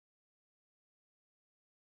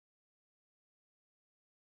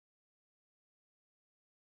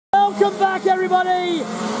Welcome back, everybody.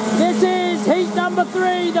 This is heat number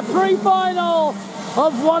 3, the pre-final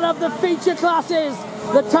of one of the feature classes,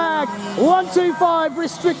 the tag 125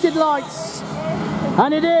 restricted lights.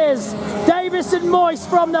 And it is Davis and Moyse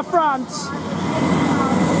from the front.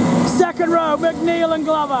 Second row, McNeil and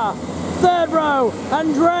Glover. Third row,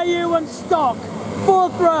 Andreu and Stock.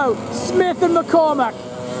 Fourth row, Smith and McCormack.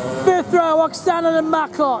 Fifth row, Oxanen and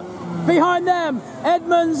Macklot. Behind them,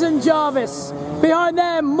 Edmonds and Jarvis. Behind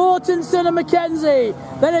them, Mortensen and McKenzie.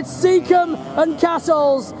 Then it's Seacombe and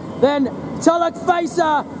Castles. Then Tulloch,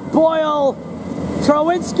 Facer, Boyle,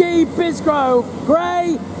 Trowinski, Bisgrove,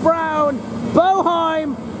 Gray, Brown,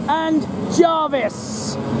 Boheim and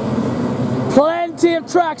Jarvis. Plenty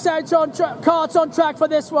of tracks out on carts on track for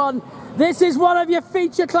this one. This is one of your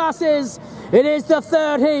feature classes. It is the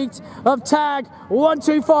third heat of tag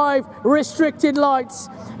 125 restricted lights.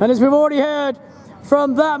 And as we've already heard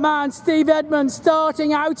from that man, Steve Edmonds,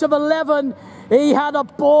 starting out of 11, he had a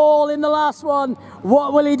ball in the last one.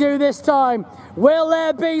 What will he do this time? Will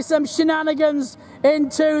there be some shenanigans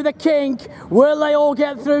into the kink? Will they all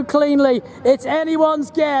get through cleanly? It's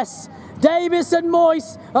anyone's guess. Davis and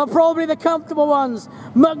Moyse are probably the comfortable ones.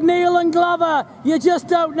 McNeil and Glover, you just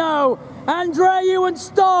don't know. Andreu and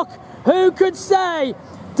Stock, who could say?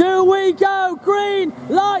 Do we go? Green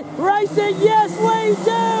light racing, yes we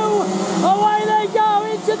do! Away they go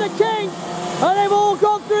into the kink, and they've all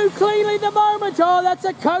gone through cleanly the moment. Oh, that's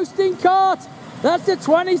a coasting cart. That's the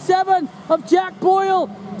 27 of Jack Boyle.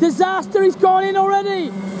 Disaster, he's gone in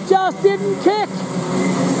already. Just didn't kick.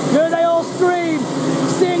 Do they all stream?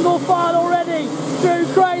 Single file already through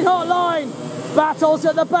Crane Hotline. Battles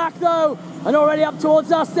at the back though, and already up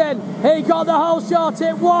towards us then. He got the whole shot.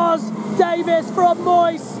 It was Davis from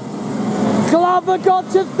Moyse. Glover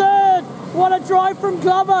got to third. What a drive from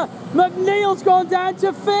Glover. McNeil's gone down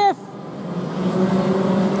to fifth.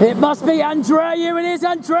 It must be Andreu. It is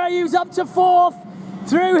Andreu's up to fourth.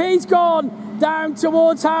 Through he's gone. Down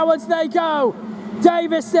towards Howards they go.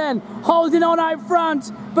 Davis then holding on out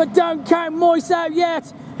front, but don't count Moyse out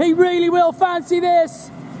yet. He really will fancy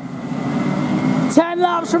this. 10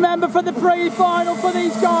 laps, remember, for the pre-final for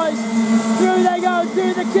these guys. Through they go,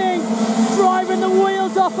 through the kink, driving the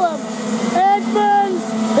wheels off them. Edmonds,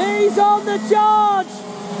 he's on the charge.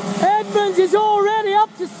 Edmonds is already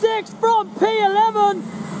up to 6th from P11.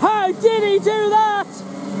 How did he do that?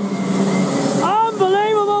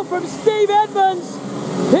 Unbelievable from Steve Edmonds.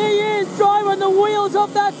 He is driving the wheels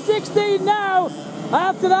off that 16 now.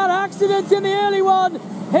 After that accident in the early one,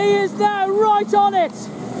 he is now right on it.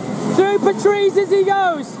 Through Patrese as he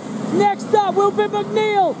goes. Next up will be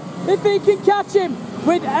McNeil, if he can catch him,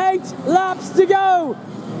 with 8 laps to go.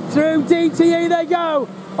 Through DTE they go,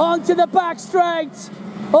 onto the back straight.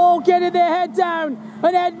 All getting their head down,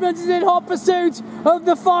 and Edmonds is in hot pursuit of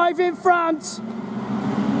the 5 in front.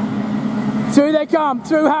 Through they come,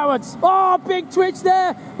 through Howards. Oh, big twitch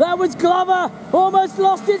there. That was Glover. Almost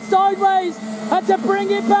lost it sideways. Had to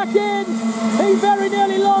bring it back in. He very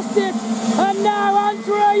nearly lost it. And now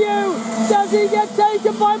Andreu. Does he get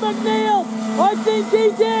taken by McNeil? I think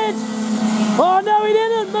he did. Oh, no, he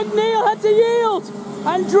didn't. McNeil had to yield.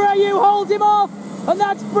 Andreu holds him off. And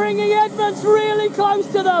that's bringing Edmonds really close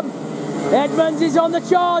to them. Edmonds is on the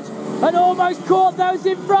charge and almost caught those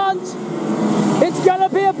in front. It's going to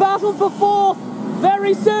be a battle for 4th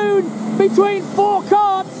very soon between 4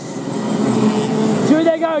 carts. Through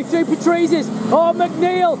they go, through Patrese's. Oh,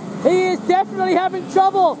 McNeil, he is definitely having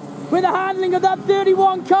trouble with the handling of that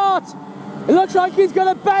 31 cart. It looks like he's got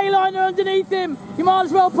a bayliner underneath him. You might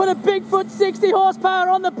as well put a Bigfoot 60 horsepower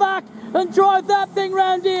on the back and drive that thing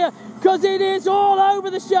round here, because it is all over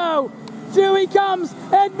the show. Through he comes.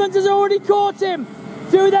 Edmonds has already caught him.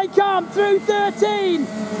 Through they come, through 13.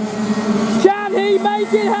 Can he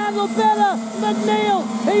make it handle better? McNeil,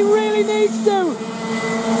 he really needs to.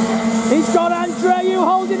 He's got Andreu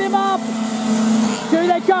holding him up. Through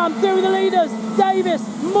they come, through the leaders. Davis,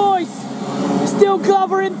 Moyse, still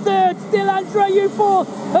Glover in 3rd, still Andreu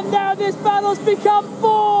 4th. And now this battle's become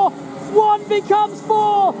 4. 1 becomes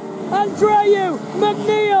 4. Andreu,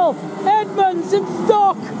 McNeil, Edmonds and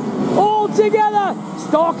Stock all together.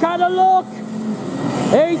 Stock had a look.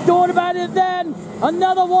 He thought about it then.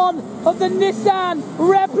 Another one of the Nissan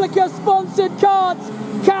replica sponsored carts.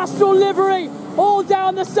 Castrol livery all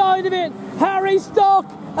down the side of it. Harry Stock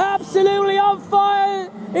absolutely on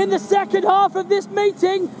fire in the second half of this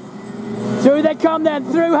meeting. Through they come then,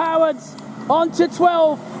 through Howards. Onto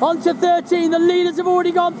 12, onto 13. The leaders have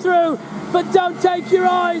already gone through. But don't take your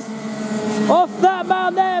eyes off that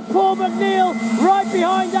man there, Paul McNeil, right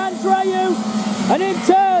behind Andreu. And in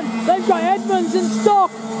turn, they've got Edmonds and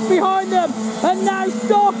Stock behind them, and now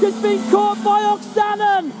Stock has been caught by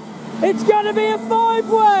Oksanen. It's going to be a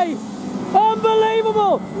 5-way.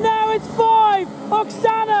 Unbelievable. Now it's 5.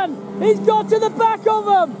 Oksanen, he's got to the back of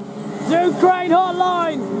them. Through Crane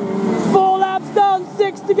Hotline. 4 laps done,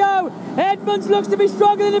 6 to go. Edmonds looks to be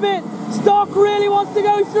struggling a bit. Stock really wants to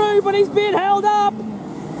go through, but he's being held up.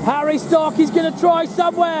 Harry Stock is going to try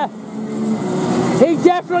somewhere. He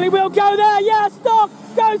definitely will go there. Yeah, Stock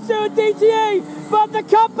goes through a DTE, but the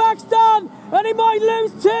cutback's done, and he might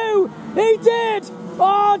lose 2. He did.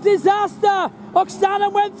 Oh, disaster.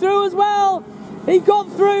 Oksanen went through as well. He got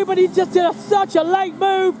through, but he just did such a late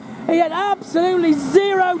move. He had absolutely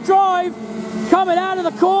zero drive coming out of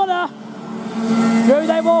the corner. Through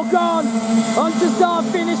they've all gone. On to start,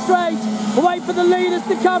 finish straight. Wait for the leaders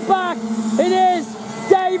to come back. It is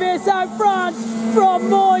Davis out front from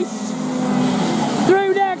Moist.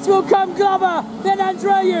 Through next will come Glover, then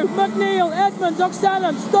Andreu, McNeil, Edmonds,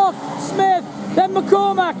 Oksanen, Stock, Smith, then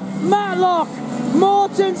McCormack, Matlock,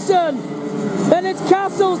 Mortensen. Then it's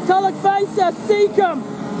Castles, Tulloch Facer, Seacombe,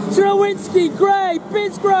 Trawinski, Gray,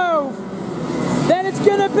 Bisgrove. Then it's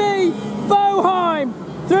going to be Boheim.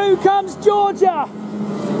 Through comes Georgia.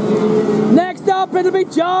 Next up it'll be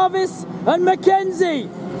Jarvis and Mackenzie.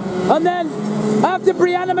 And then after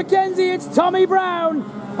Brianna Mackenzie it's Tommy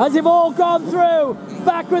Brown. As they've all gone through.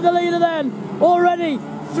 Back with the leader then. Already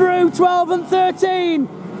through 12 and 13.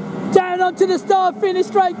 Down onto the start finish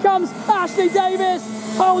straight comes Ashley Davis.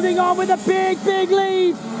 Holding on with a big, big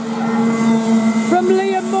lead. From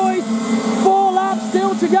Liam Moyse. 4 laps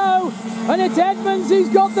still to go. And it's Edmonds who's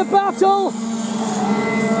got the battle.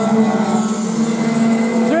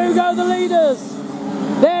 Through go the leaders.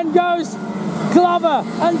 Then goes Glover,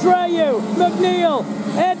 Andreu, McNeil.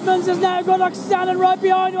 Edmonds has now got Oksanen right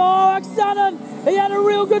behind him. Oh, Oksanen! He had a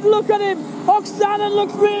real good look at him. Oksanen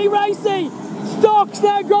looks really racy. Stock's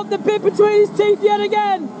now got the bit between his teeth yet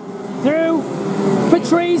again. Through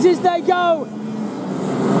Patrice as they go.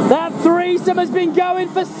 That threesome has been going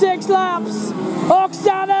for 6 laps.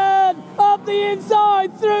 Oksanen up the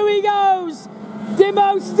inside. Through he goes.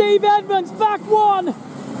 Demo Steve Edmonds back 1.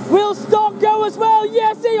 Will Stock go as well?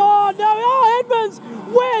 Yes, oh no, oh Edmonds!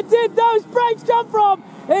 Where did those brakes come from?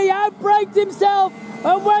 He outbraked himself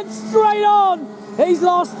and went straight on. He's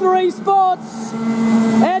lost 3 spots.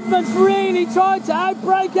 Edmonds really tried to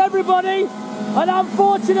outbrake everybody, and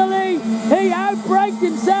unfortunately, he outbraked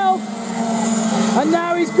himself. And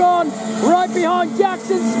now he's gone right behind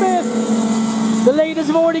Jackson Smith. The leaders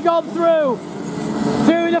have already gone through.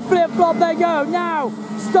 Through the flip-flop they go. Now,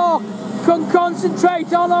 Stock can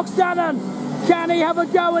concentrate on Oksanen. Can he have a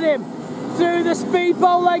go at him? Through the speed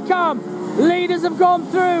bowl they come. Leaders have gone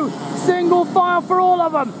through. Single file for all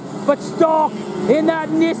of them. But Stock in that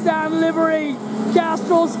Nissan livery,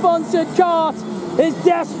 Castrol sponsored cart, is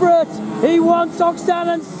desperate. He wants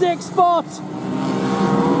Oksanen's 6th spot.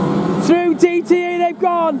 Through DTE they've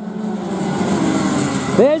gone.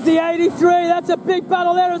 There's the 83. That's a big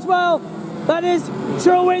battle there as well. That is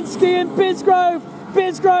Trawinski and Bisgrove.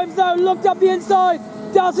 Bisgrove though looked up the inside,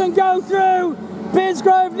 doesn't go through.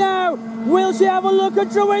 Bisgrove now, will she have a look at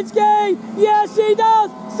Trawinski? Yes she does,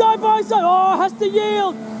 side by side, oh has to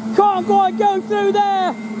yield, can't quite go through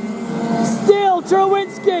there. Still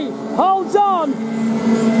Trawinski holds on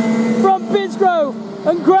from Bisgrove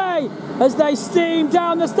and Gray as they steam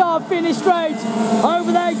down the start finish straight.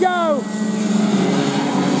 Over they go.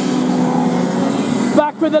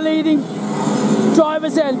 Back with the leading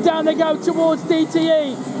driver's end, down they go towards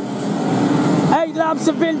DTE. 8 laps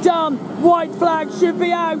have been done. White flag should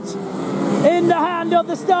be out. In the hand of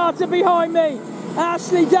the starter behind me.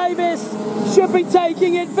 Ashley Davis should be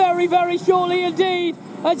taking it very, very shortly indeed,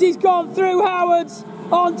 as he's gone through Howard's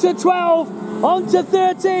onto 12, onto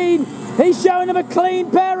 13. He's showing him a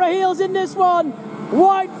clean pair of heels in this one.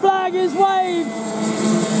 White flag is waved.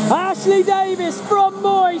 Ashley Davis from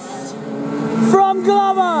Moist, from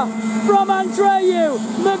Glover, from Andreu,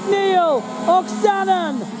 McNeil,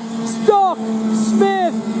 Oksanen, Stock,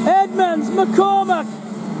 Smith, Edmonds, McCormack,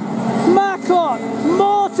 Macklot,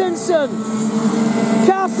 Mortensen,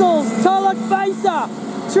 Castles, Tulloch Facer,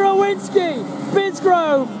 Trawinski,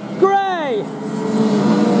 Bisgrove, Gray,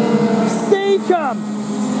 Seacombe,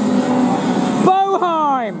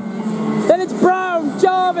 Boheim, then it's Brown,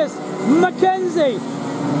 Jarvis, Mackenzie.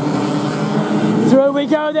 Through we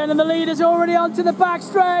go then, and the leader's already onto the back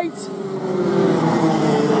straight.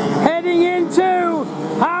 Heading into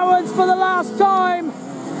Howard's for the last time.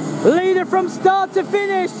 Leader from start to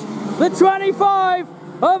finish, the 25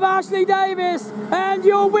 of Ashley Davis. And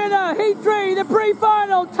your winner, Heat 3, the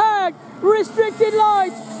pre-final tag restricted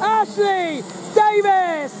light, Ashley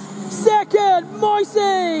Davis. Second,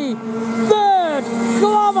 Moisey. Third,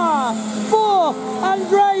 Glover. Fourth,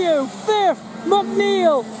 Andreu. Fifth,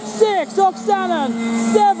 McNeil. Sixth, Oksanen.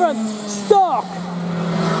 Seventh, Stock.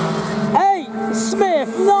 Eighth,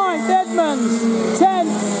 Smith. Ninth, Edmonds.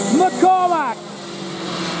 10th, McCormack.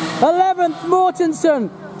 11th, Mortensen.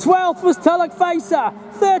 12th was Tulloch Facer.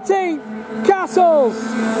 13th, Castles.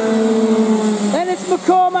 Then it's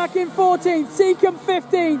McCormack in 14th, Seacombe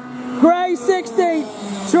 15th, Gray 16th,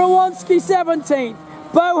 Trawanski 17th,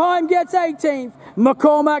 Boheim gets 18th,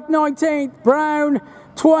 McCormack 19th, Brown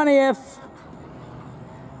 20th.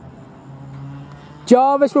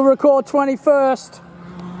 Jarvis will record 21st,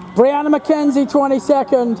 Brianna McKenzie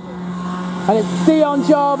 22nd, and it's Dion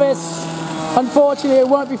Jarvis. Unfortunately, it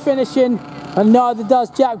won't be finishing, and neither does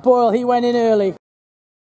Jack Boyle. He went in early.